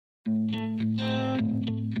see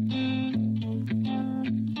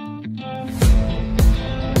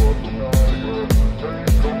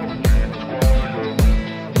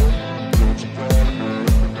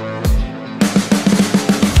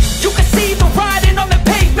the writing on the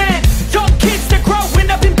pavement. Young kids, they're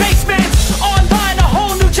growing up in basements. Online, a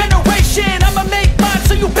whole new generation. I'ma make mine,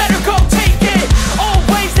 so you better go take it.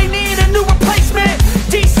 Always, they need a new replacement.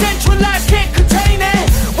 Decentralized, can't contain it.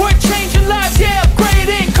 We're changing lives, yeah,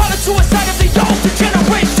 upgrading. Call it suicide of the older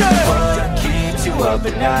generation. What keeps you up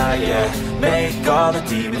at night, yeah? Make all the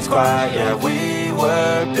demons quiet, yeah. We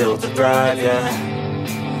were built to thrive, yeah.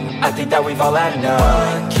 I think that we've all had enough.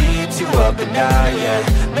 What keeps you up at night, yeah?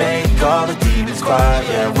 Make all the demons quiet,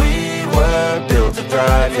 yeah. We were built to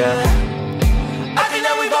thrive, yeah. I think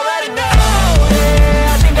that we've all had enough.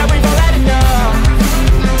 Yeah, I think that we've all had enough.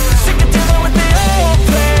 Sick of dealing with the old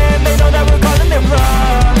plan. They know that we're calling it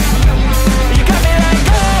wrong. You got me like,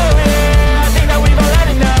 oh yeah, I think that we've all had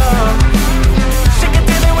enough. Sick of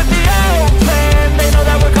dealing with the old plan. They know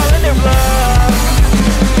that we're calling it wrong.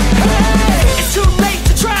 Hey, it's too late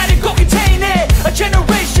to try to go contain it. A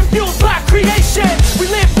generation fueled by creation. We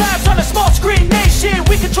live lives on a small screen nation.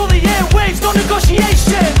 We control the airwaves, no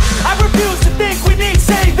negotiation. I refuse to think we need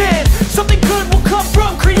saving. Something good will come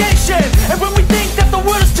from creation. And when we think that the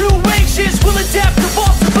world is too anxious, we'll adapt,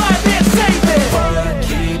 evolve, survive and save it. What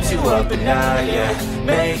keeps you up at night, yeah?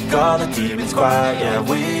 Make all the demons quiet, yeah.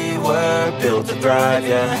 We were built to thrive,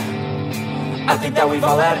 yeah. I think that we've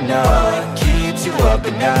all had enough. What keeps you up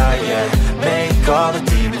at night, yeah? Make all the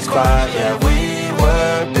demons quiet, yeah. We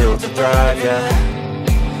were built to thrive, yeah.